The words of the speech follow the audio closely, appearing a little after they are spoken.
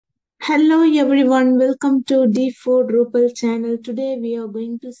Hello everyone, welcome to D4Drupal channel. Today we are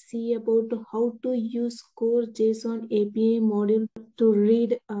going to see about how to use core JSON API module to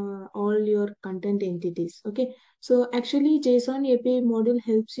read all your content entities. Okay, so actually JSON API module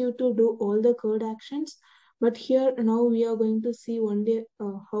helps you to do all the code actions, but here now we are going to see only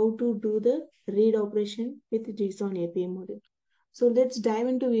how to do the read operation with JSON API module. So let's dive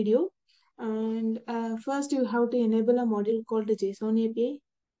into video. And first you have to enable a module called the JSON API.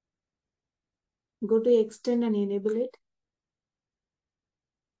 Go to extend and enable it.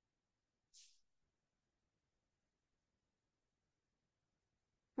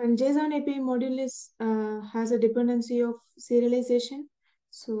 And JSON API module is has a dependency of serialization.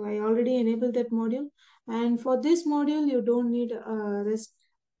 So I already enabled that module. And for this module, you don't need a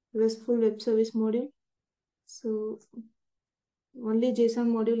RESTful web service module. So only JSON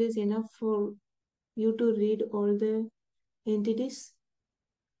module is enough for you to read all the entities.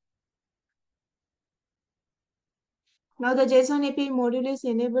 Now the JSON API module is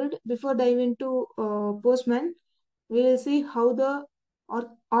enabled. Before diving into Postman, we will see how the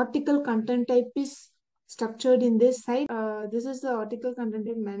article content type is structured in this site. This is the article content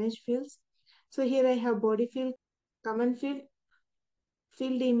type manage fields. So here I have body field, common field,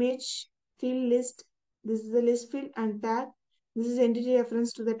 field image, field list. This is the list field and tag. This is entity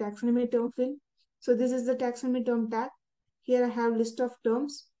reference to the taxonomy term field. So this is the taxonomy term tag. Here I have list of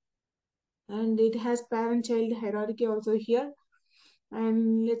terms and it has parent child hierarchy also here.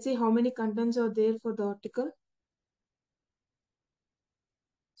 And let's see how many contents are there for the article.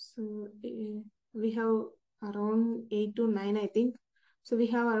 So we have around 8 to 9, I think. So we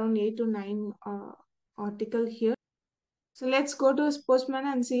have around 8 to 9 article here. So let's go to Postman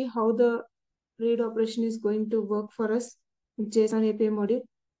and see how the read operation is going to work for us with JSON API module.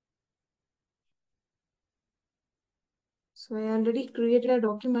 So I already created a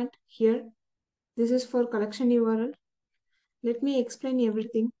document here. This is for collection URL. Let me explain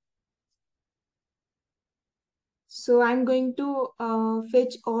everything. So I'm going to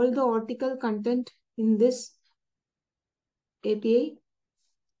fetch all the article content in this API.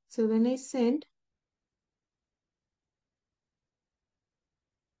 So when I send,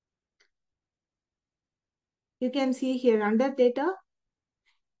 you can see here under data,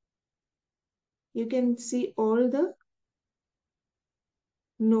 you can see all the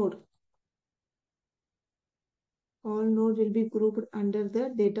node. All node will be grouped under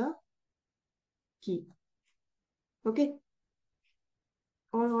the data key. Okay.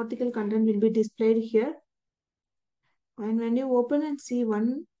 All article content will be displayed here. And when you open and see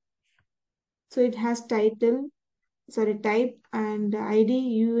one, so it has title, type and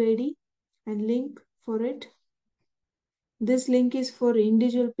ID, UUID and link for it. This link is for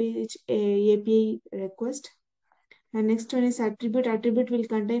individual page API request. And next one is attribute. Attribute will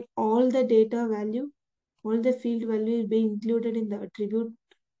contain all the data value. All the field value will be included in the attribute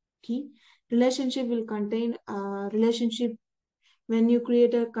key. Relationship will contain relationship when you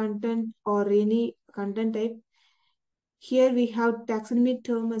create a content or any content type. Here we have taxonomy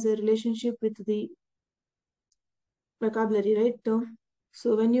term as a relationship with the vocabulary, right? Term.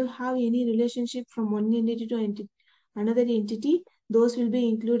 So when you have any relationship from one entity to another entity, those will be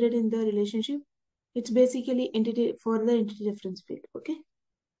included in the relationship. It's basically entity for the entity reference field. Okay.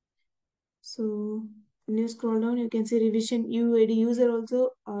 So when you scroll down, you can see revision UUID user also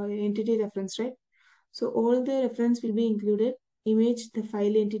entity reference, right? So all the reference will be included. Image, the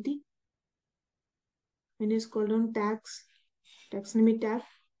file entity. When you scroll down, taxonomy tag,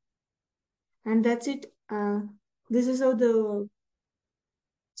 and that's it. This is how the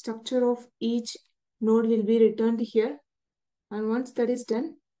structure of each node will be returned here. And once that is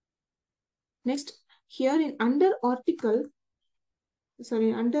done, next here in under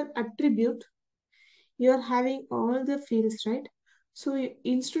attribute, you are having all the fields, right? So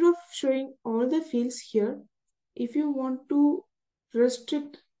instead of showing all the fields here, if you want to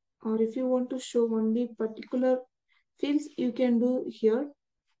restrict or if you want to show only particular fields, you can do here.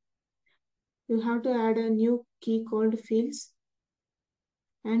 You have to add a new key called fields.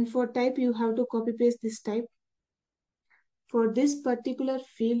 And for type, you have to copy paste this type. For this particular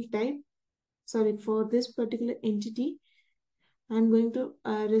field type, for this particular entity, I'm going to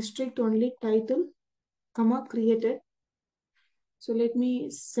restrict only title, comma created. So let me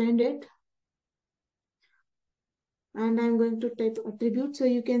send it. And I'm going to type attribute. So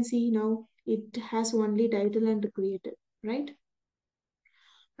you can see now it has only title and created, right?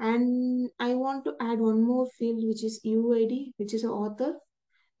 And I want to add one more field, which is UUID, which is author.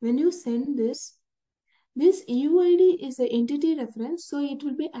 When you send this UUID is the entity reference, so it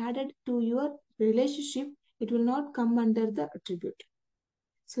will be added to your relationship. It will not come under the attribute.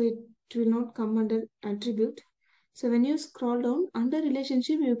 So it will not come under attribute. So when you scroll down under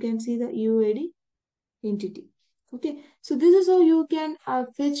relationship, you can see the UUID entity. Okay, so this is how you can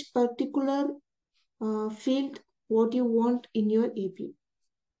fetch particular field what you want in your API.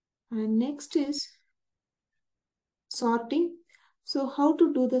 And next is sorting. So how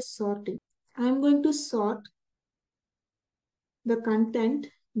to do the sorting? I'm going to sort the content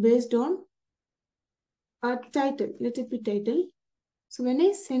based on a title. Let it be title. So when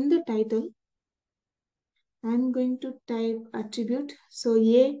I send the title, I'm going to type attribute. So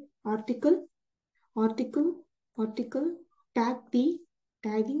A article, article, article, tag T,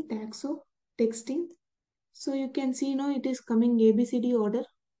 tagging, tag so, texting. So you can see now it is coming ABCD order.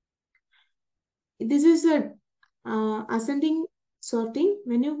 This is a ascending sorting.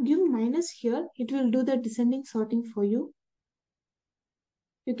 When you give minus here, it will do the descending sorting for you.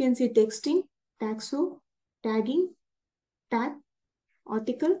 You can see texting, tag so, tagging, tag,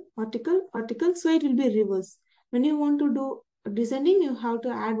 article, article, article. So it will be reverse. When you want to do descending, you have to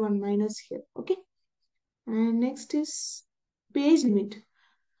add one minus here. Okay. And next is page limit.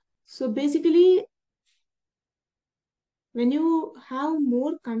 So basically, when you have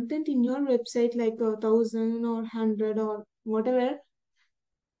more content in your website, like 1,000 or 100 or whatever,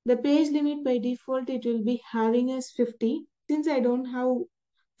 the page limit by default, it will be having as 50. Since I don't have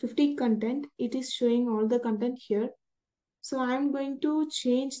 50 content, it is showing all the content here. So I'm going to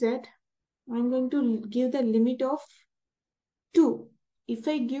change that. I'm going to give the limit of 2. If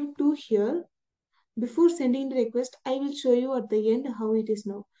I give 2 here, before sending the request, I will show you at the end how it is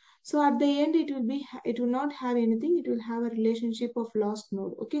now. So at the end, it will not have anything. It will have a relationship of lost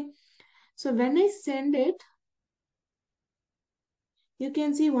node. Okay. So when I send it, you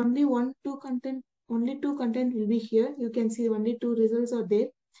can see only only two content will be here. You can see only 2 results are there.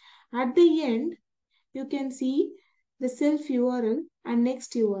 At the end, you can see the self URL and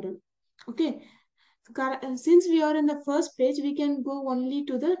next URL. Okay. Since we are in the first page, we can go only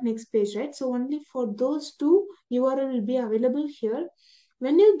to the next page, right? So only for those 2 URL will be available here.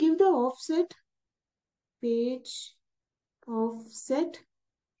 When you give the offset, page offset,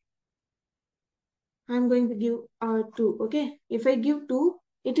 I'm going to give 2. Okay. If I give 2,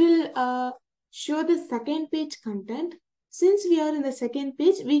 it will show the second page content. Since we are in the second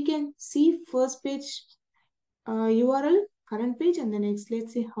page, we can see first page URL, current page, and the next.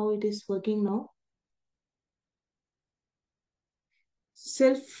 Let's see how it is working now.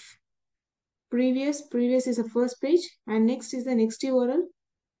 Self previous is the first page, and next is the next URL,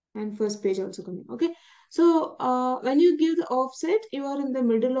 and first page also coming. Okay. So when you give the offset, you are in the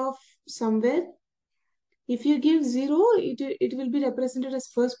middle of somewhere. If you give 0, it will be represented as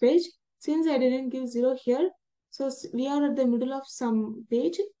first page. Since I didn't give 0 here, so we are at the middle of some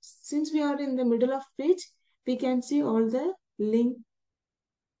page. Since we are in the middle of page, we can see all the link.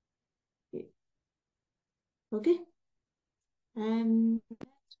 Okay. And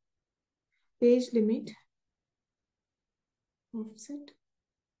page limit offset.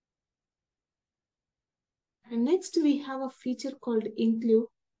 And next we have a feature called include.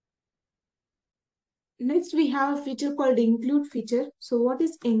 Next, we have a feature called include feature. So what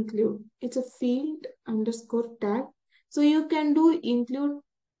is include? It's a field underscore tag. So you can do include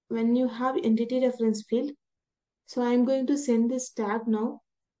when you have entity reference field. So I'm going to send this tag now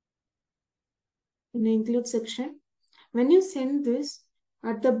in the include section. When you send this,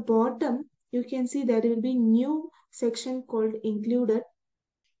 at the bottom, you can see there will be new section called included.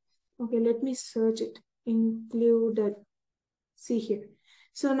 Okay, let me search it. Included. See here.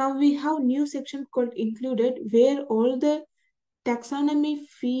 So now we have new section called included where all the taxonomy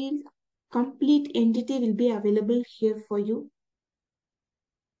field complete entity will be available here for you.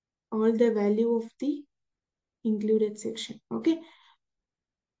 All the value of the included section. Okay.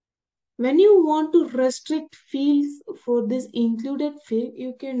 When you want to restrict fields for this included field,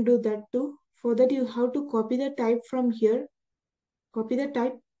 you can do that too. For that, you have to copy the type from here. Copy the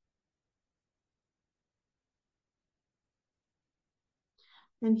type.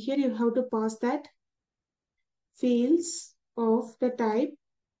 And here you have to pass that fields of the type.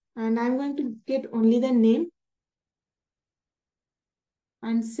 And I'm going to get only the name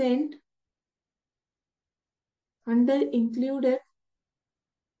and send under included.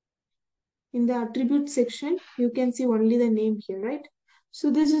 In the attribute section, you can see only the name here, right?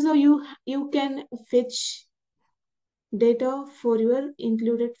 So this is how you can fetch data for your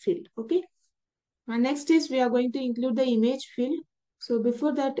included field. Okay. And next is we are going to include the image field. So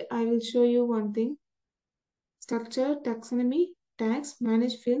before that, I will show you one thing. Structure, taxonomy, tags,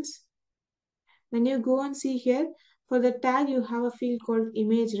 manage fields. When you go and see here, for the tag, you have a field called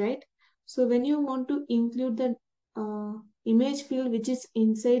image, right? So when you want to include the image field which is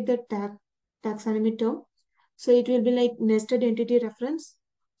inside the taxonomy term. So it will be like nested entity reference.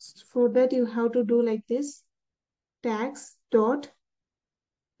 For that you have to do like this, tags dot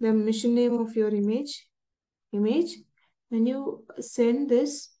the mission name of your image. When you send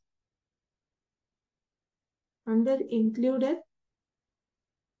this under included,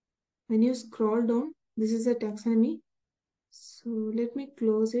 when you scroll down, this is a taxonomy. So let me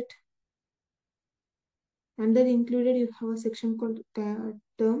close it. Under included, you have a section called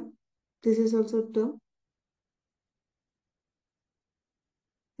term. This is also term.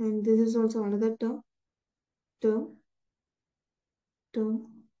 And this is also another term.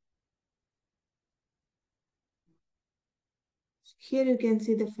 Here you can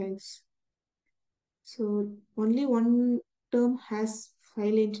see the files. So only one term has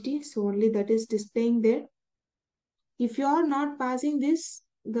file entity. So only that is displaying there. If you are not passing this,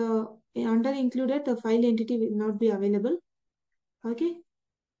 the under included, the file entity will not be available. Okay.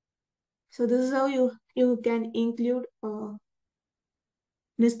 So this is how you can include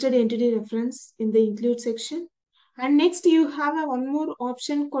nested entity reference in the include section. And next you have a one more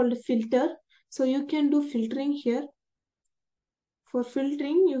option called filter. So you can do filtering here. For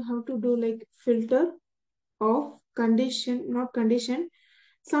filtering, you have to do like filter of condition, not condition,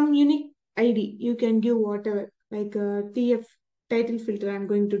 some unique ID. You can give whatever, like a TF title filter I'm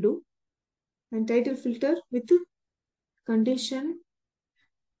going to do. And title filter with condition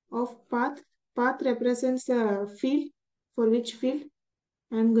of path. Path represents a field. For which field?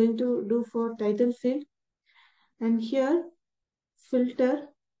 I'm going to do for title field. And here filter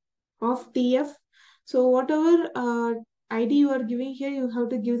of TF. So whatever ID you are giving here, you have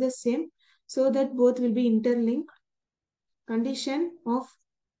to give the same so that both will be interlinked. Condition of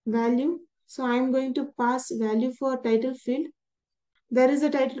value. So I am going to pass value for title field. There is a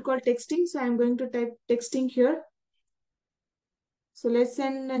title called texting. So I am going to type texting here. So let's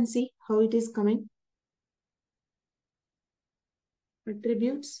send and see how it is coming.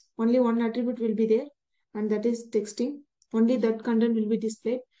 Attributes. Only one attribute will be there, and that is texting. Only that content will be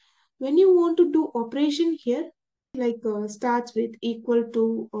displayed. When you want to do operation here, like starts with equal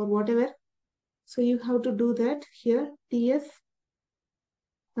to or whatever, so you have to do that here. TF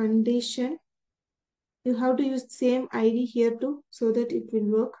condition. You have to use same ID here too, so that it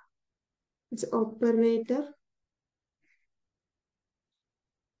will work. It's operator.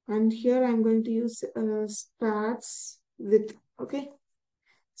 And here I'm going to use starts with, okay,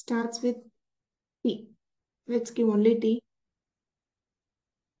 starts with T. Let's give only T.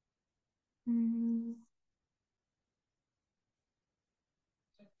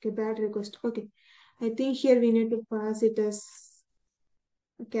 Okay, bad request. Okay, I think here we need to pass it as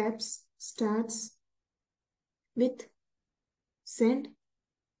caps. Starts with send.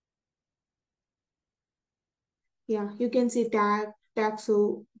 Yeah, you can see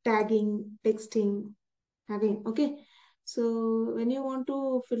so tagging, texting, again. Okay, so when you want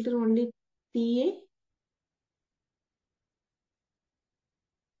to filter only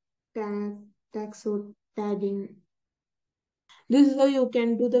so tagging. This is how you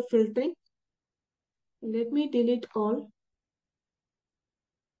can do the filtering. Let me delete all.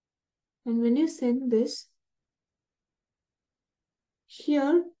 And when you send this,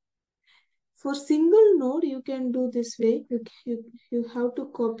 here for single node, you can do this way. You have to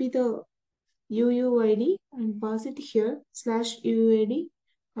copy the UUID and pass it here /UUID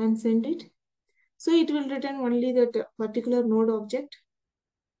and send it. So it will return only that particular node object.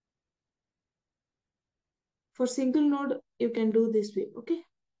 For single node, you can do this way. Okay.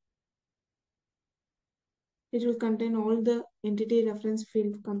 It will contain all the entity reference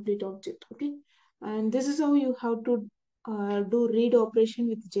field complete object. Okay. And this is how you have to do read operation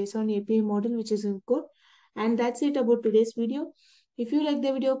with JSON API model, which is in code. And that's it about today's video. If you like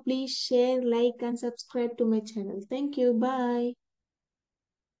the video, please share, like, and subscribe to my channel. Thank you. Bye.